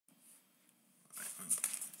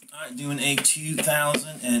Alright, doing a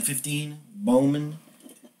 2015 Bowman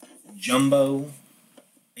Jumbo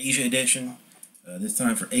Asia Edition. This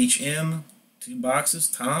time for HM, 2 boxes,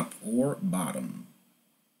 top or bottom.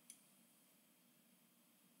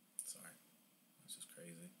 Sorry, this is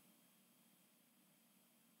crazy.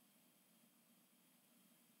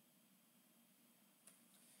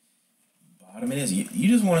 Bottom it is. You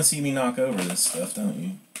just want to see me knock over this stuff, don't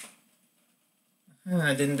you?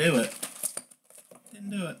 I didn't do it.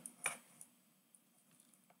 Didn't do it.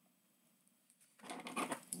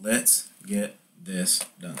 Let's get this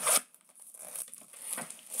done.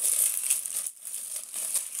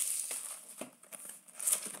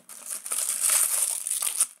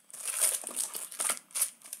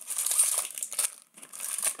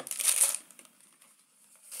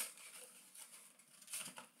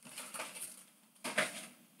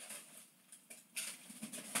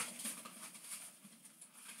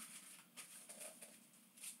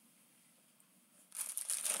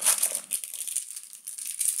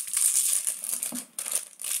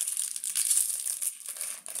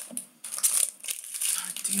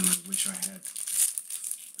 Damn, I wish I had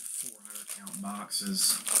 400 count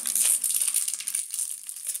boxes.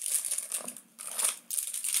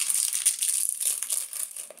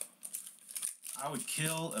 I would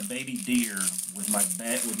kill a baby deer with my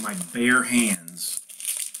bare hands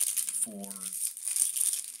for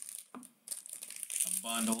a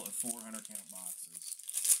bundle of 400 count boxes.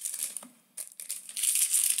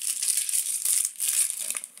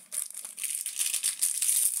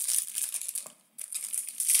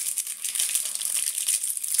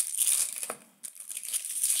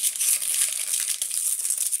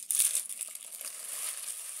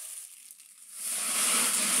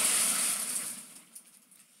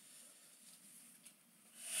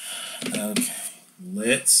 Okay,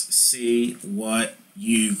 let's see what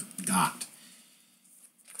you've got.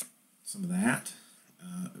 Some of that.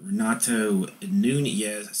 Renato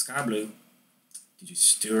Nunez, Sky Blue. DJ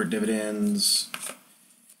Stewart Dividends.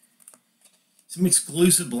 Some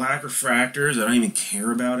exclusive black refractors I don't even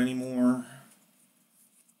care about anymore.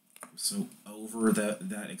 I'm so over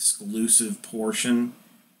that exclusive portion.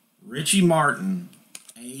 Richie Martin,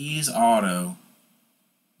 A's Auto.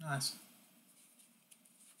 Nice.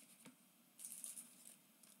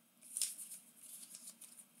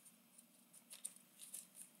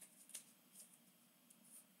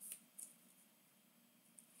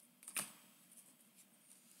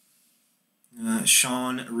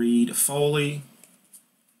 Sean Reed Foley,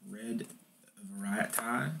 Red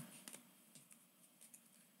Variety.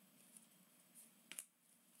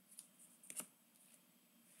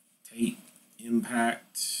 Tate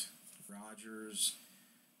Impact, Rogers,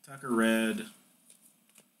 Tucker Red.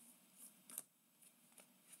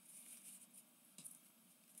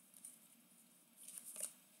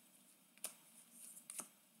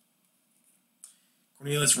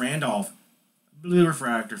 Cornelius Randolph, Blue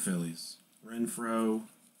Refractor Phillies. Renfro.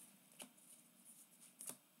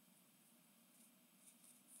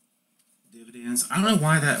 Dividends. I don't know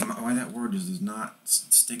why that word is not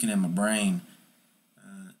sticking in my brain.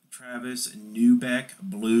 Travis Newbeck,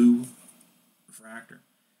 Blue Refractor.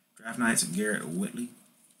 Draft Nights at Garrett Whitley.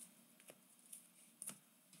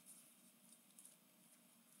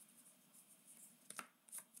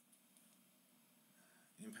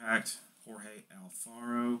 Impact, Jorge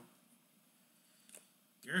Alfaro.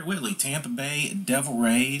 Garrett Whitley, Tampa Bay Devil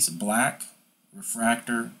Rays, Black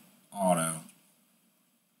Refractor Auto.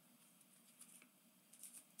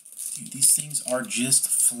 Dude, these things are just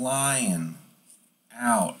flying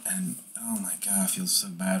out, and oh my god, I feel so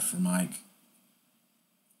bad for Mike.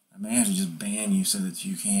 I may have to just ban you so that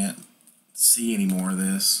you can't see any more of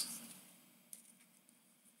this.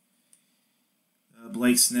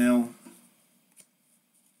 Blake Snell.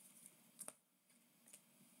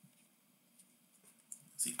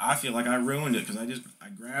 See, I feel like I ruined it because I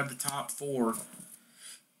grabbed the top 4.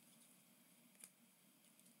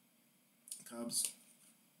 Cubs.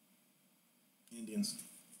 Indians.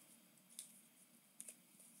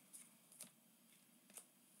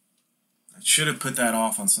 I should have put that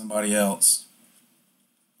off on somebody else.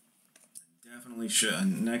 Definitely should.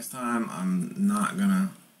 And next time, I'm not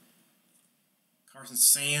gonna. Carson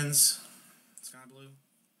Sands, Sky Blue.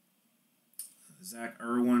 Zach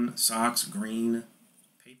Irwin, Sox Green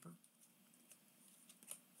Paper.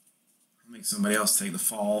 I'll make somebody else take the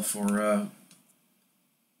fall for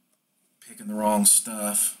picking the wrong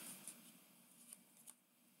stuff.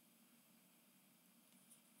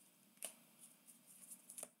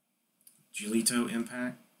 Giolito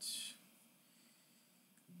Impact.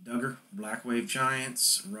 Duggar, Black Wave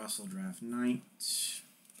Giants. Russell Draft Night.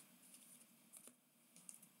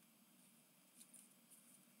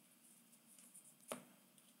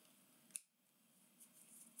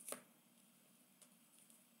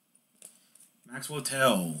 Maxwell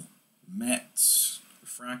Tell, Mets,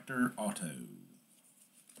 Refractor Auto.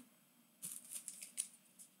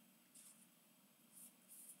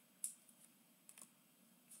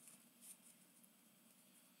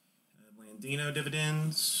 Blandino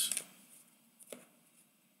Dividends.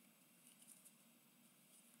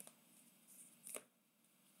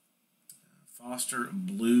 Foster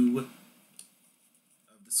Blue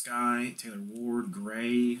of the Sky. Taylor Ward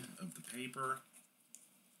Gray of the Paper.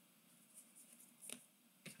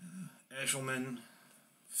 Eshelman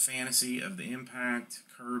Fantasy of the Impact.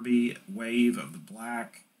 Kirby Wave of the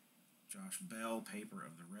Black. Josh Bell Paper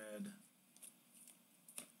of the Red.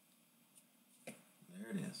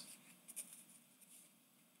 There it is.